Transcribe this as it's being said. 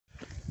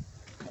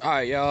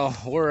Alright, y'all,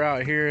 we're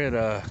out here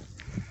at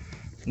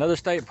another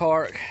state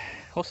park.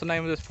 What's the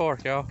name of this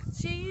park, y'all?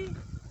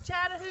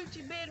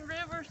 Chattahoochee Bend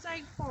River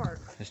State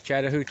Park. It's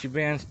Chattahoochee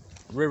Bend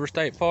River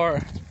State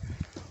Park.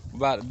 We're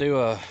about to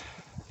do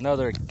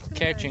another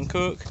catch and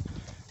cook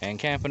and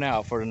camping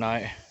out for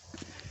tonight.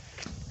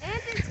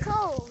 And it's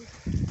cold.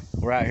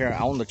 We're out here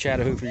on the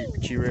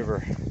Chattahoochee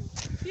River.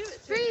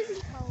 It's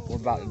freezing cold. We're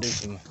about to do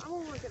some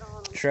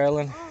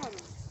trailing.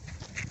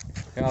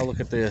 Y'all look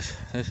at this.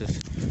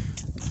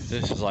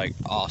 This is like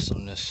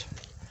awesomeness.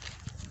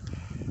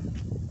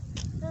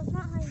 That's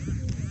not how you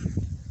do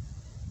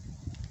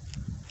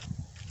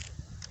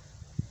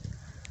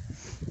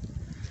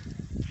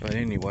it. But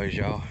anyways,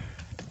 y'all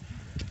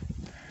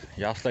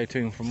stay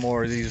tuned for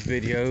more of these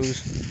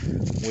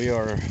videos. We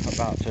are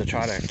about to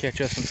try to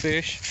catch us some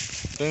fish.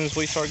 As soon as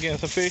we start getting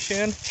some fish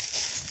in,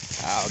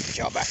 I'll get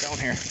y'all back on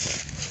here.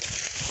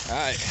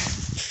 Alright,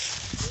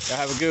 y'all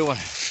have a good one.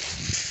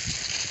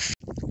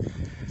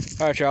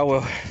 Alright, y'all,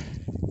 well,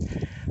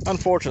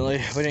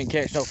 unfortunately we didn't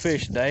catch no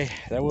fish today.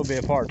 There will be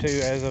a part 2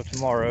 as of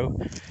tomorrow,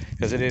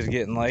 because it is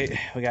getting late.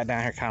 We got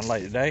down here kind of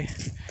late today.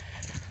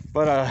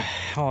 But I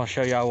want to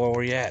show y'all where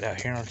we're at out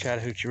here on the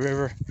Chattahoochee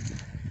River.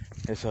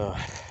 It's a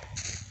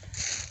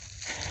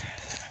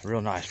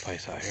real nice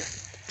place out here.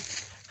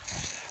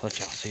 Let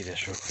y'all see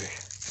this real quick.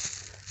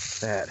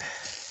 That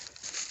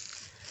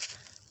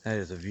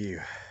is a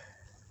view.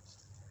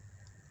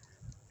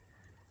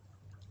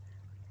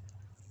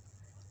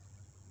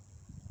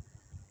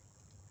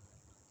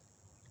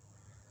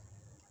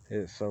 It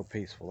is so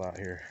peaceful out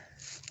here.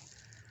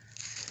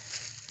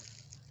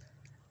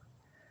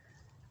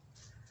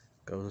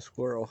 Goes a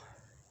squirrel.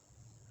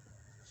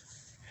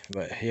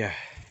 But yeah,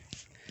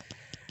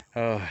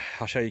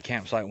 I'll show you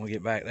campsite when we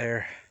get back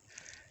there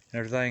and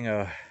everything.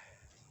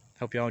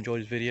 Hope y'all enjoy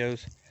these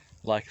videos.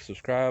 Like,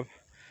 subscribe,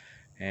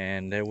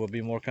 and there will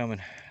be more coming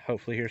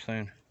hopefully here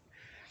soon.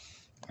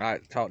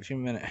 Alright, talk to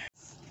you in a minute.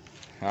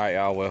 Alright,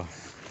 y'all, well,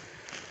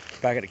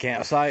 back at the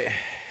campsite.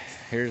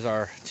 Here's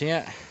our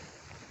tent.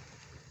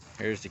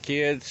 Here's the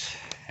kids.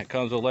 It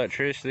comes with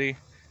electricity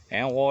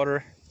and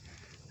water,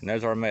 and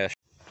there's our mesh.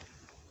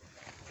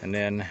 And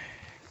then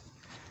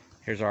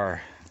here's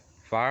our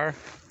fire.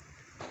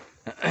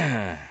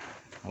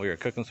 We are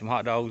cooking some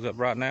hot dogs up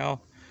right now.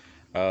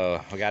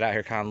 We got out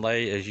here kind of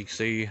late. As you can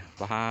see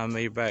behind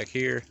me back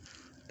here,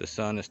 the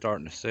sun is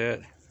starting to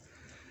set,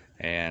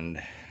 and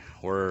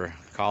we're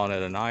calling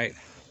it a night.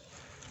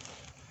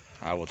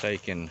 I will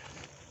take and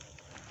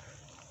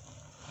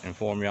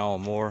inform y'all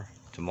more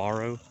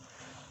tomorrow,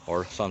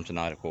 or some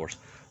tonight, of course.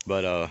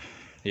 But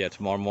yeah,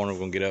 tomorrow morning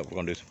we're gonna get up, we're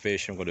gonna do some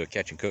fishing, we're gonna do a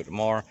catch and cook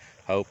tomorrow.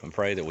 Hope and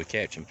pray that we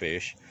catch some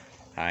fish.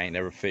 I ain't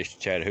never fished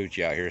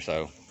Chattahoochee out here,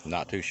 so I'm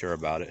not too sure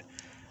about it.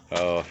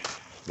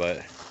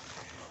 But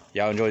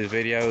y'all enjoy these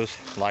videos,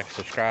 like and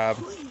subscribe.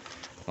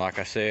 Like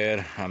I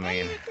said, I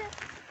mean,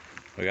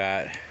 we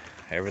got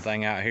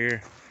everything out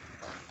here.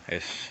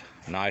 It's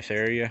a nice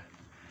area,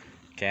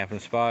 camping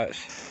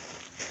spots,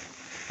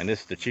 and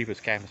this is the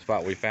cheapest camping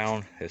spot we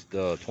found. It's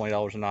the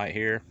 $20 a night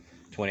here,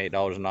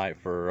 $28 a night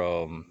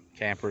for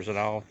campers and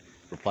all.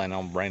 We're planning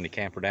on bringing the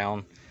camper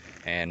down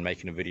and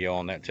making a video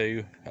on that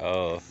too.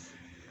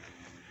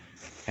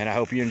 And I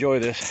hope you enjoy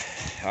this.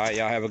 All right,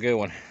 y'all have a good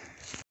one.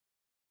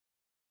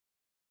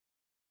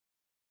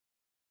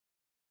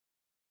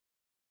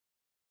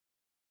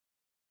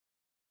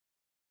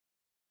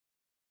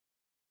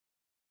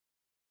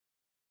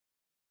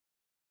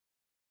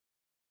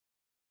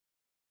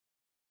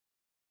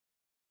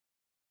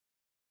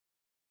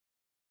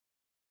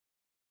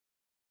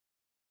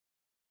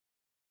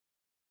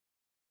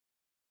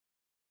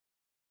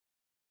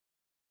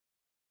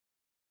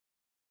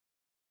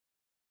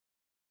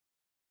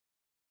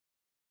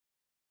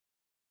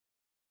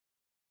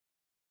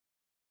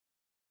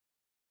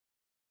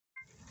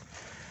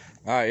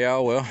 All right,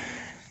 y'all, well,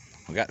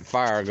 we got the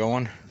fire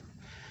going.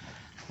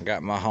 I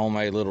got my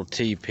homemade little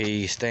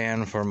TP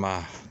stand for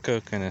my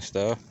cooking and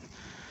stuff.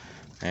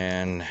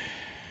 And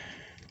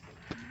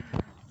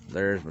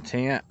there's my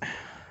tent.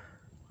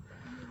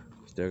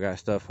 Still got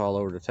stuff all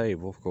over the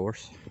table, of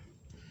course.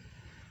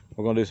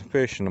 We're gonna do some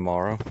fishing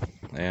tomorrow,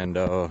 and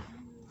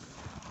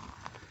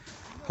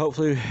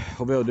hopefully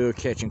we'll be able to do a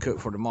catch and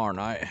cook for tomorrow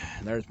night.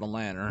 There's my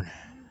lantern.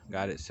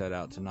 Got it set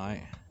out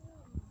tonight.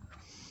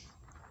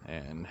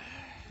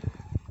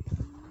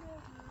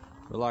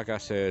 But like I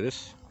said,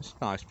 it's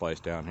a nice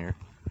place down here.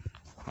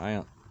 I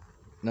ain't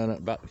know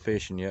nothing about the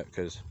fishing yet,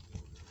 because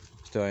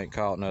still ain't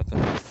caught nothing.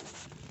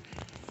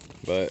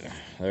 But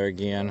there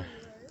again,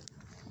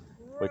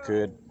 we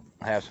could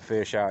have some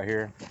fish out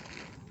here.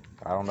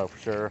 I don't know for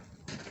sure.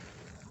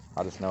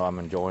 I just know I'm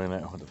enjoying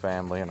it with the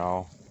family and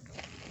all.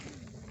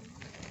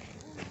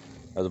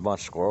 There's a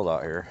bunch of squirrels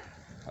out here.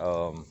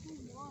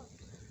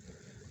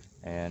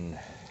 And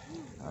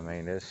I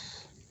mean,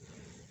 it's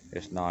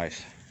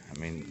nice. I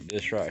mean,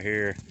 this right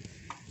here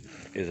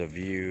is a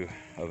view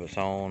of its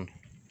own.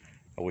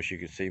 I wish you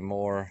could see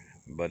more,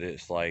 but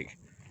it's like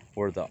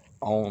we're the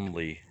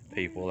only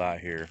people out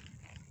here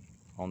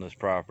on this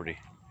property.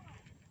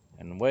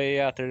 And way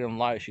out there, them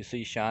lights you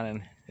see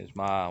shining is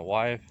my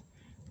wife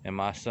and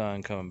my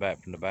son coming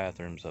back from the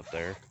bathrooms up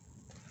there.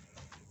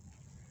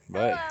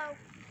 But Hello.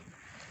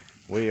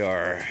 we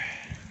are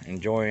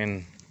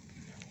enjoying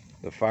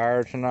the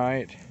fire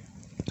tonight.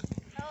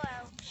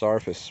 Hello. Sorry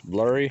if it's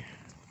blurry.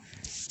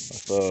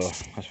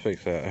 Let's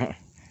fix that.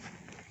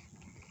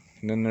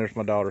 And then there's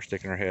my daughter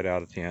sticking her head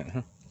out of the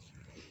tent.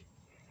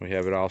 We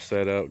have it all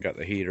set up, got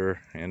the heater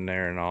in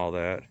there and all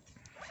that.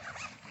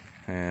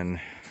 And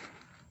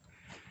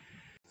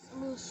I'm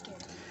a little scared.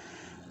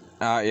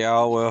 alright,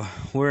 y'all, well,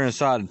 we're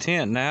inside the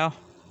tent now.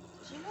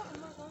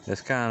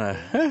 It's kind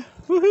of,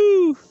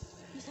 woohoo!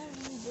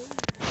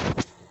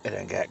 It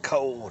ain't got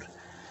cold.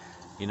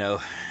 You know,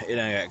 it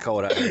ain't got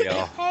cold out here,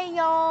 y'all. Hey,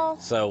 y'all.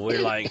 So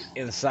we're like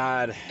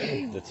inside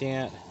the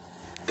tent.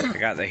 I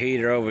got the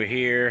heater over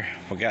here.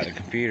 We got the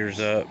computers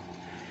up.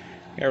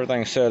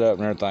 Everything's set up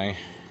and everything.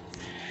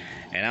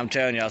 And I'm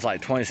telling you, it's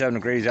like 27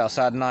 degrees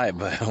outside tonight,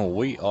 but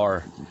we're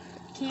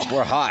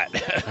hot.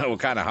 We're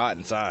kind of hot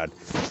inside.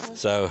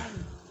 So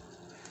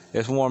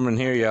it's warm in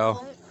here,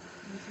 y'all.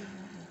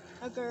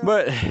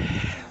 But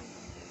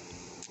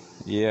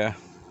yeah,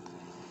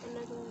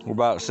 we're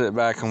about to sit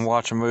back and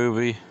watch a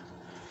movie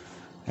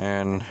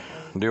and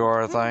do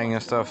our thing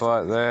and stuff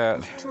like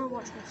that.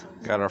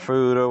 Got our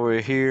food over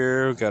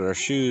here, got our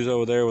shoes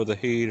over there with the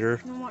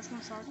heater.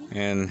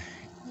 And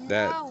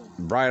that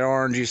bright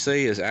orange you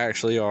see is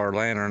actually our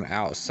lantern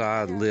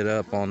outside lit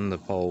up on the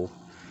pole.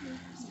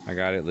 I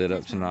got it lit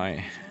up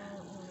tonight.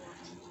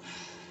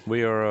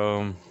 We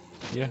are,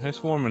 yeah,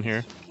 it's warm in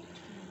here.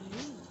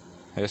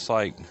 It's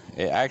like,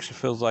 it actually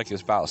feels like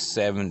it's about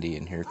 70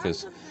 in here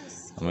because,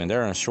 I mean,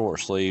 they're in short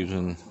sleeves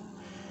and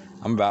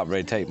I'm about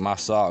ready to take my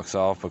socks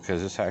off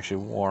because it's actually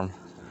warm.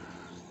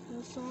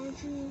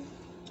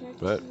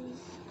 But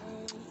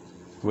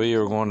we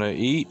are going to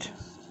eat,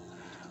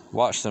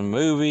 watch some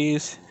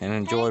movies, and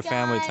enjoy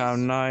family time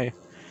tonight.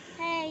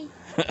 Hey.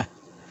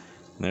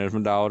 There's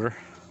my daughter.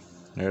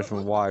 There's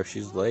my wife.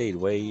 She's laid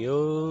way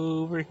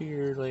over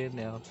here, laying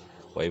down,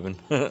 waving.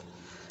 But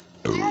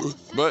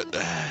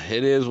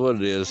it is what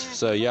it is.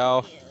 So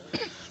y'all,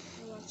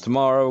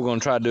 tomorrow we're gonna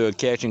try to do a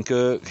catch and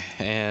cook,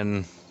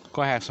 and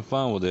gonna have some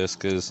fun with this,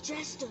 cause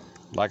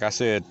like I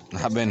said,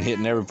 I've been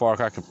hitting every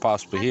park I could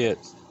possibly hit.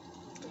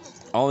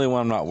 Only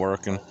when I'm not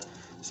working,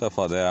 stuff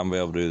like that, I'm gonna be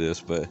able to do this,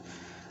 but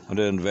I'm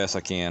doing the best I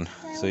can.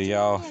 So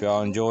y'all, if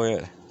y'all enjoy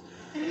it,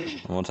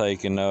 I'm gonna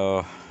take and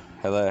have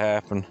that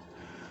happen.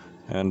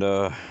 And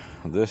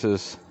this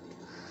is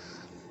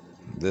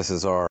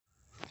our.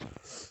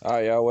 All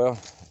right, y'all. Well,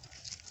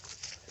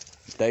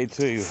 day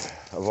 2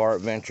 of our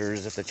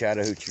adventures at the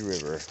Chattahoochee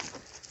River.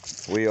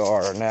 We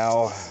are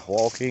now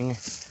walking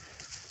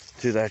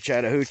to the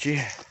Chattahoochee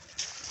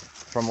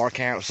from our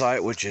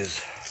campsite, which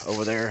is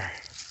over there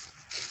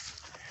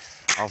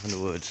off in the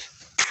woods.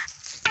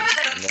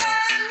 And,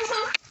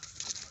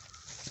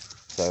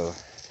 so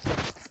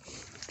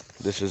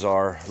this is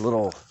our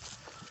little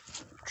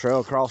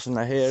trail crossing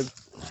ahead,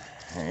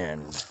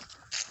 and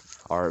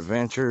our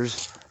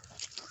adventures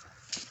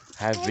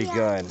have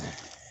begun.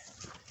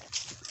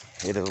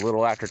 It is a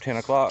little after 10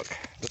 o'clock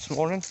this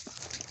morning,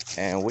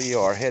 and we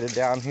are headed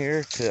down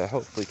here to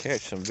hopefully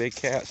catch some big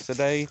cats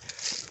today,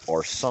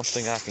 or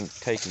something I can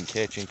take and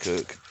catch and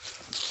cook.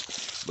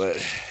 But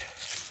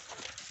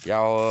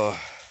y'all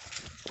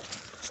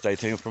stay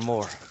tuned for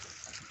more.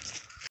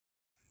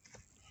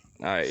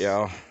 All right,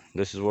 y'all,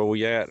 this is where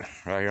we at,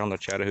 right here on the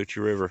Chattahoochee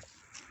River.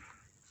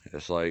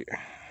 It's like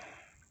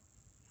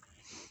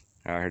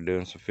out here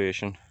doing some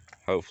fishing.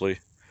 Hopefully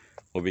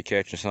we'll be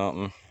catching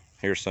something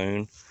here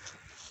soon.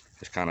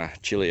 It's kind of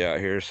chilly out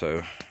here, so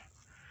I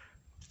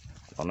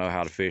don't know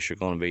how the fish are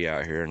going to be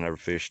out here. Never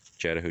fished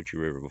Chattahoochee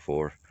River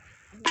before.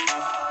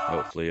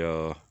 Hopefully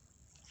it'll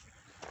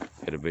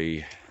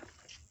be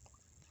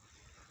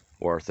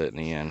worth it in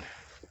the end.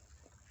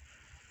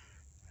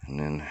 And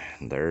then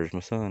there's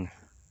my son.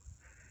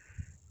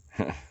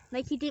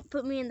 Like you didn't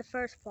put me in the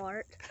first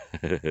part.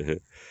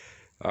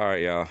 All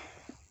right, y'all.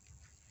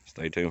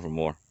 Stay tuned for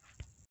more.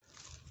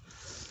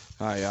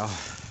 All right, y'all.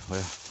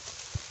 Well,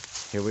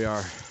 here we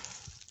are.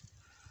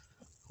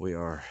 We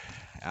are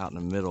out in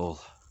the middle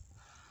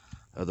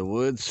of the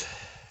woods.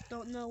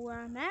 Don't know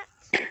where I'm at.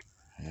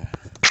 Yeah.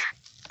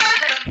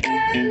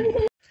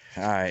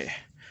 All right.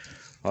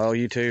 Well,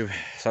 YouTube,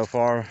 so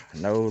far,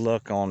 no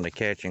luck on the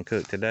catch and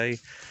cook today.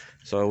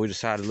 So we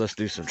decided let's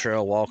do some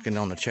trail walking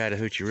on the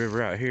Chattahoochee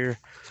River out here.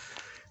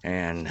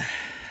 And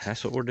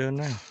that's what we're doing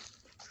now.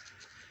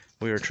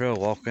 We were trail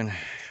walking.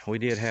 We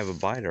did have a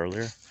bite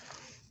earlier,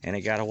 and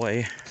it got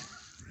away.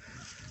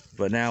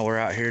 But now we're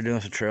out here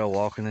doing some trail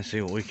walking and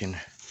see what we can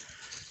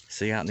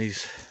see out in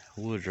these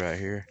woods right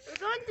here. We're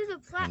going to the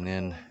platform. And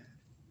then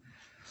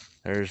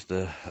there's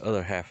the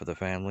other half of the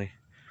family.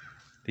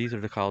 These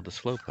are called the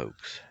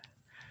slowpokes.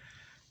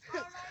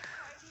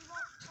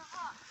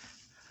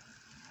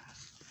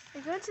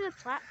 We're going to the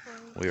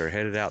platform. We are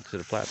headed out to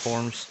the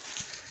platforms,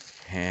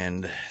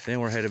 and then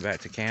we're headed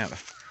back to camp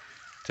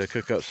to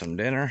cook up some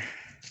dinner,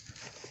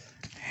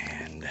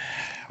 and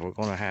we're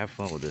going to have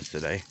fun with this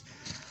today.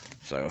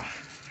 So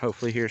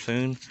hopefully here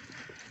soon,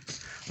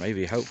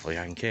 maybe hopefully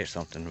I can catch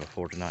something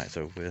before tonight's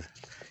over with.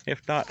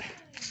 If not,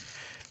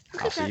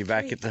 Look I'll at see that you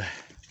back tree. at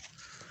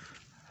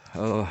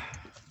the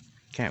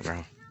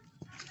campground.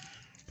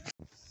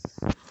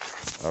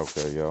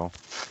 Okay, y'all.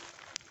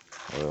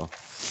 Well,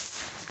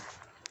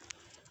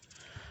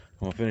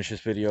 I'm gonna finish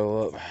this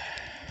video up.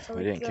 So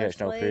We it's didn't catch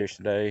just no late. fish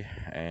today,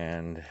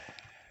 and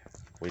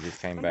we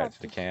just came I'm back about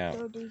to the camp.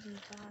 throw these in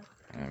the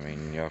bag. I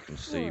mean, y'all can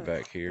see What?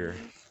 back here,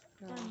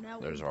 They're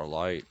melting. there's our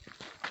light.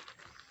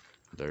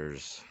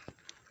 There's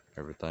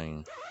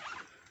everything.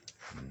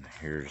 And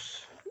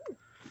here's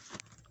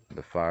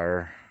the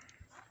fire.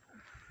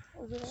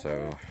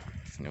 So,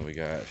 you know, we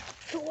got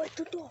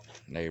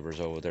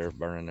neighbors over there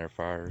burning their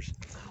fires.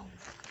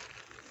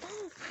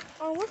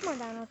 Oh, where's my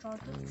dino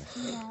charger? And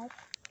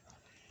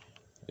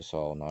it's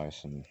all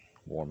nice and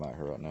warm out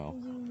here right now.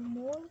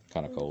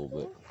 Kind of cold,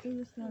 but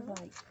if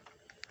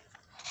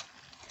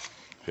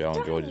y'all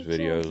enjoyed these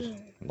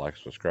videos, like,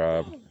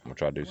 subscribe. I'm gonna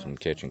try to do some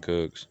catch and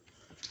cooks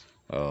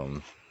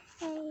as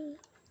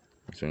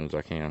soon as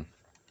I can.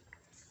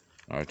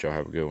 All right, y'all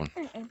have a good one.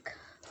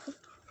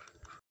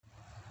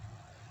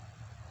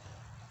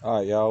 All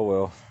right, y'all.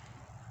 Well,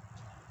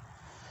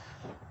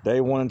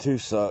 day 1 and 2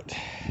 sucked,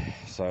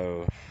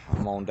 so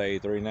I'm on day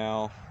 3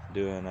 now,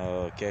 doing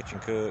catch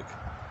and cook.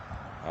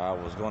 I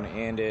was going to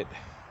end it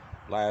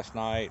last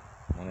night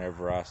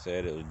whenever I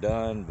said it was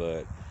done,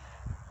 but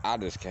I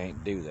just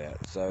can't do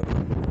that. So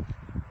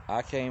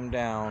I came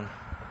down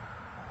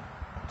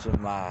to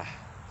my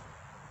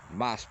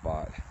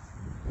spot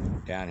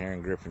down here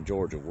in Griffin,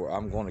 Georgia, where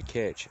I'm going to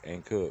catch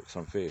and cook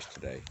some fish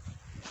today.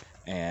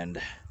 And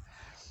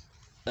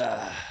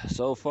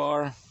so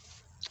far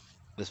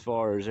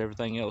as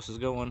everything else is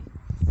going,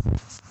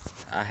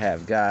 I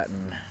have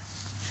gotten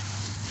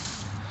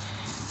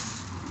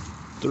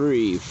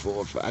 3,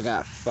 4, 5. I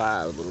got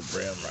 5 little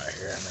brim right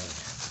here. I mean,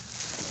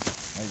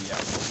 maybe y'all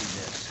can see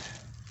this.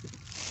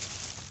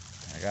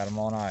 I got them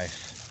on ice.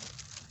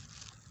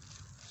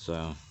 So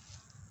I'm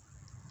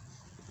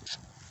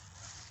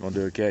gonna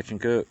do a catch and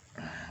cook.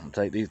 I'll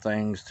take these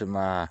things to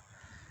my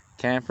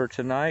camper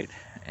tonight,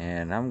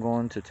 and I'm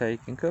going to take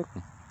and cook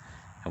them.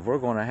 And we're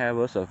going to have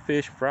us a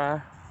fish fry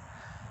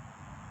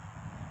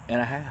and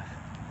a half.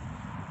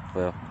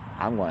 Well,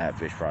 I'm going to have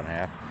fish fry and a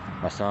half.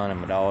 My son and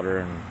my daughter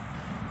and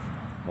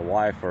my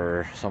wife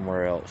are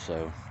somewhere else.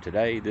 So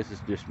today, this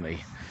is just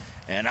me.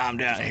 And I'm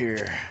down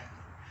here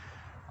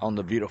on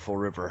the beautiful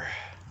river.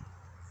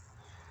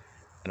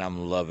 And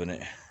I'm loving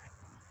it.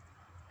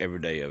 Every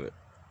day of it.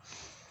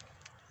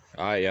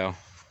 All right, y'all.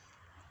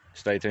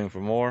 Stay tuned for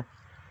more.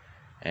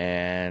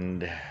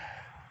 And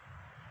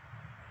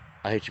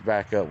I hit you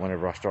back up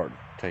whenever I start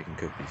taking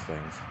cook these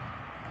things.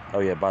 Oh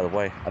yeah, by the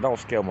way, I don't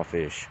scale my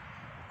fish.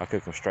 I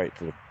cook them straight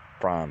to the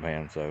frying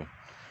pan, so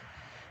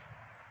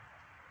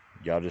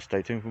y'all just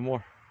stay tuned for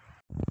more.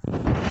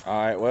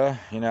 Alright, well,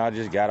 you know, I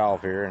just got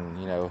off here and,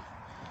 you know,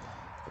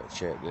 let's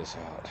check this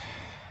out.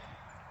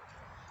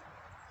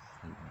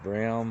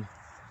 Brim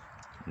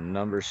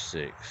number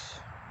 6.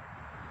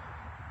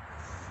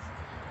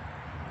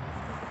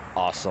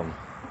 Awesome.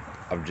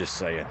 I'm just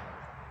saying,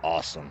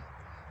 awesome.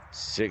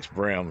 6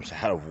 brims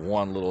out of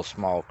 1 little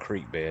small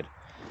creek bed.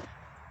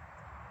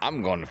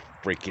 I'm gonna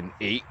freaking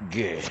eat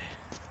good.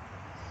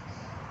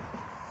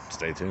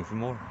 Stay tuned for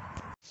more.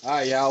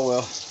 Alright, y'all,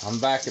 well, I'm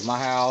back at my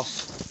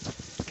house.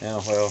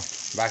 And, well,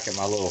 back at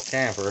my little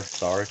camper.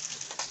 Sorry,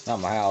 not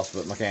my house,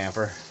 but my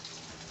camper.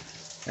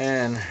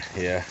 And,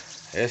 yeah,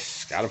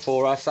 it's got a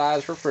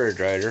full-size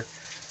refrigerator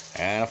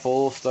and a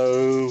full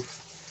stove.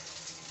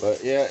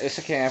 But, yeah, it's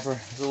a camper.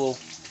 It's a little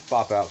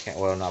pop-out,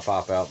 well, not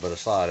pop-out, but a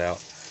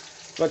slide-out.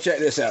 But check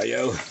this out,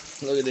 yo.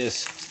 Look at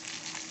this.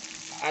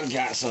 I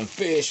got some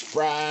fish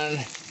frying.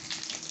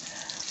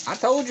 I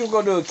told you we're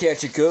going to do a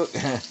catch and cook.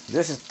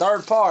 This is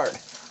 3rd part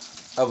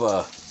of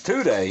a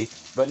 2-day,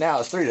 but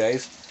now it's 3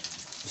 days.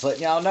 Just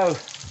letting y'all know.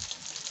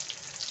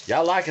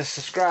 Y'all like and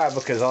subscribe,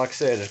 because like I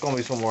said, there's going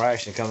to be some more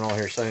action coming on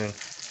here soon.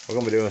 We're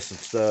going to be doing some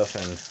stuff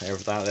and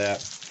everything like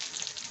that.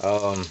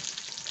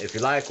 If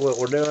you like what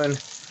we're doing,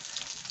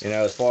 you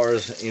know, as far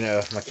as, you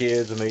know, my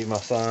kids and me, my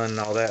son and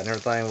all that and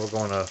everything, we're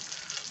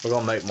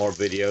gonna make more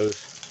videos.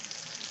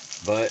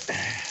 But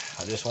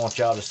I just want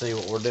y'all to see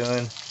what we're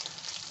doing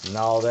and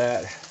all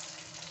that.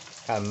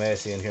 Kind of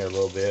messy in here a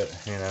little bit,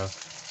 you know,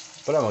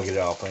 but I'm gonna get it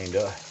all cleaned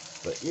up.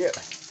 But yeah,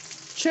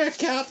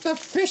 check out the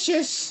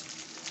fishes.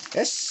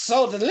 It's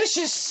so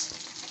delicious.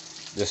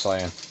 Just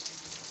saying,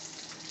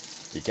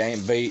 you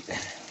can't beat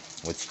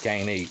what you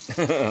can't eat.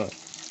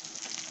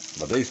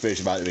 But these fish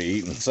are about to be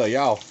eaten. So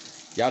y'all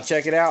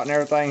check it out and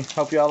everything.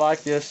 Hope y'all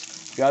like this.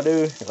 If y'all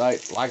do,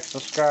 like,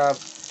 subscribe.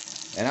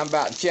 And I'm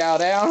about to chow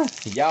down.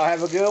 Y'all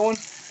have a good one.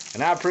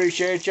 And I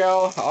appreciate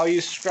y'all, all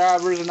you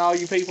subscribers and all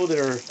you people that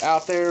are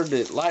out there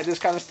that like this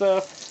kind of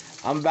stuff.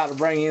 I'm about to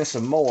bring in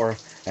some more.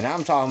 And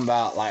I'm talking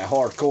about, like,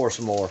 hardcore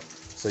some more.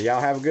 So y'all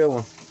have a good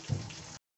one.